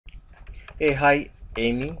Hey, hi,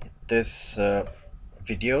 Amy. This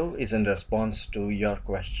video is in response to your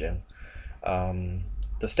question. Um,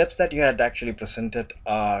 the steps that you had actually presented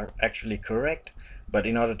are actually correct, but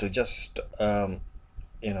in order to just add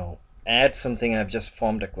something, I've just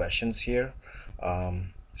formed a questions here.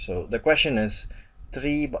 So the question is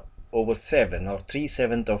 3/7 or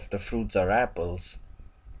 3/7 of the fruits are apples.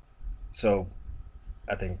 So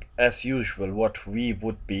I think, as usual, what we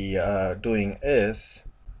would be doing is,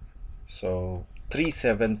 so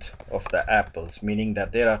 3/7 of the apples, meaning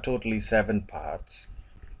that there are totally 7 parts,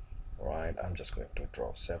 right? I'm just going to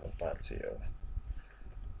draw 7 parts here.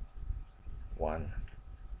 1,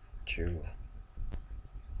 2,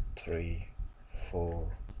 3,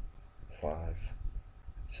 4, 5,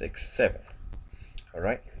 6, 7. All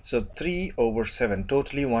right. So 3/7,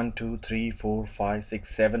 totally 1, 2, 3, 4, 5,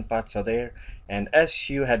 6, 7 parts are there. And as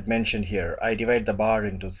you had mentioned here, I divide the bar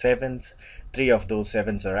into sevens. 3 of those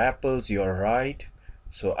sevens are apples. You're right.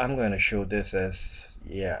 So I'm going to show this as,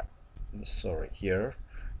 yeah, sorry, here.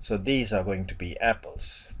 So these are going to be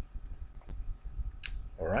apples.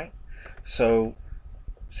 All right. So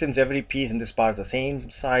since every piece in this part is the same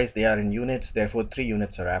size, they are in units, therefore 3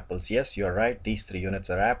 units are apples. Yes, you're right, these 3 units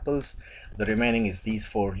are apples. The remaining is these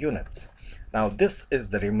 4 units. Now this is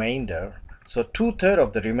the remainder. So 2/3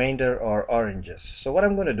 of the remainder are oranges. So what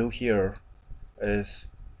I'm going to do here is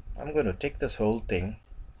I'm going to take this whole thing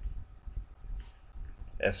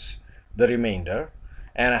as the remainder,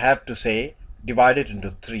 and I have to say divide it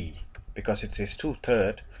into 3 because it says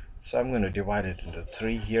 2/3. So I'm going to divide it into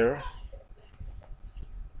 3 here,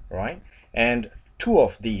 right? And 2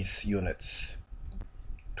 of these units,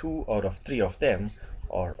 2 out of 3 of them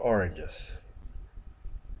are oranges,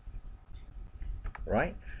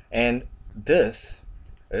 right? And this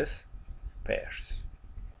is pears.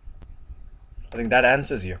 I think that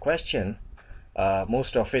answers your question.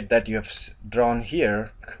 Most of it that you have drawn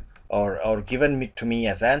here or given to me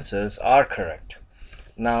as answers are correct.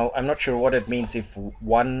 Now I'm not sure what it means if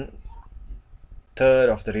 1/3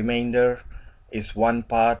 of the remainder is one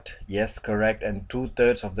part. Yes, correct. And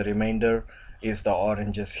 2/3 of the remainder is the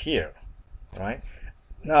oranges here, right?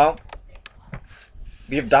 Now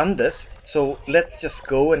we've done this, so let's just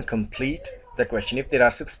go and complete the question. If there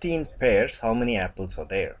are 16 pears, how many apples are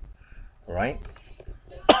there, right?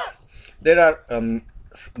 There are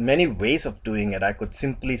many ways of doing it. I could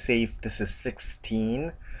simply say if this is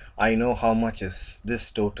 16, I know how much is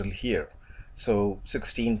this total here. So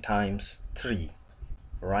 16 times 3,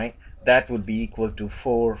 right? That would be equal to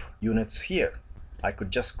 4 units here. I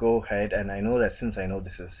could just go ahead, and I know that since I know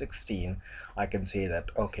this is 16, I can say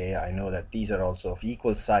that, okay, I know that these are also of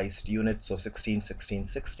equal sized units, so 16, 16,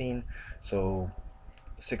 16. So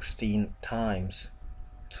 16 times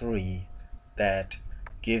 3, that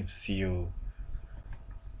gives you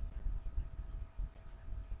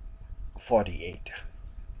 48.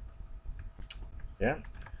 Yeah.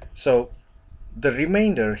 So the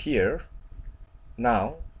remainder here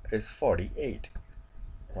now is 48,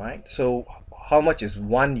 right? So how much is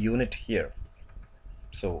 1 unit here?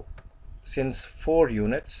 So since 4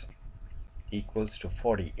 units equals to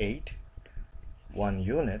 48, 1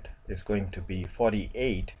 unit is going to be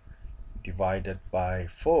 48 divided by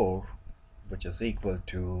 4, which is equal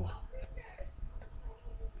to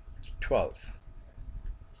 12.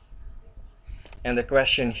 And the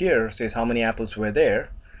question here says how many apples were there.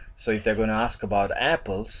 So if they're going to ask about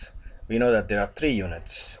apples, we know that there are 3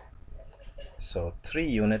 units. So 3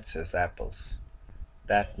 units is apples.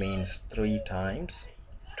 That means 3 times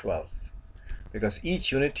 12, because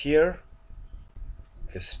each unit here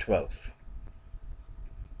is 12.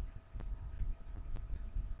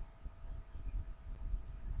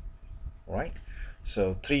 Right?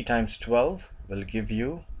 So 3 times 12 will give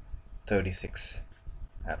you 36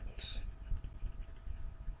 apples.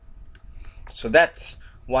 So that's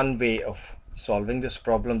one way of solving this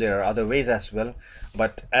problem. There are other ways as well,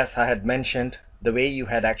 but as I had mentioned, the way you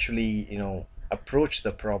had actually approached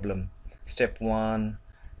the problem, step 1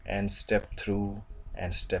 and step 2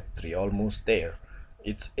 and step 3, almost there,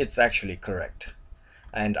 it's actually correct.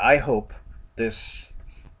 And I hope this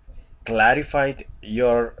clarified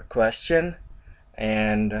your question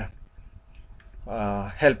and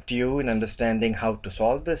helped you in understanding how to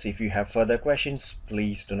solve this. If you have further questions,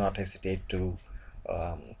 please do not hesitate to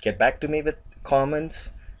get back to me with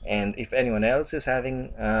comments. And if anyone else is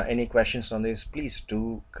having any questions on this, please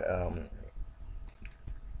do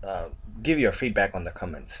uh, give your feedback on the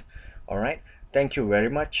comments. All right, thank you very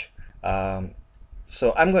much.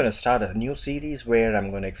 So I'm going to start a new series where I'm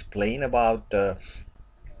going to explain about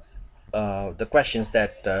the questions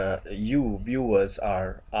that you viewers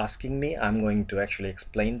are asking me, I'm going to actually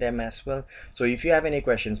explain them as well. So if you have any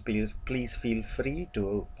questions, please feel free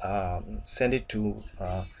to send it to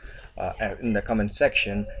in the comment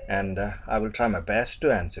section, and I will try my best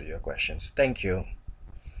to answer your questions. Thank you.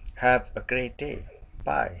 Have a great day.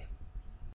 Bye.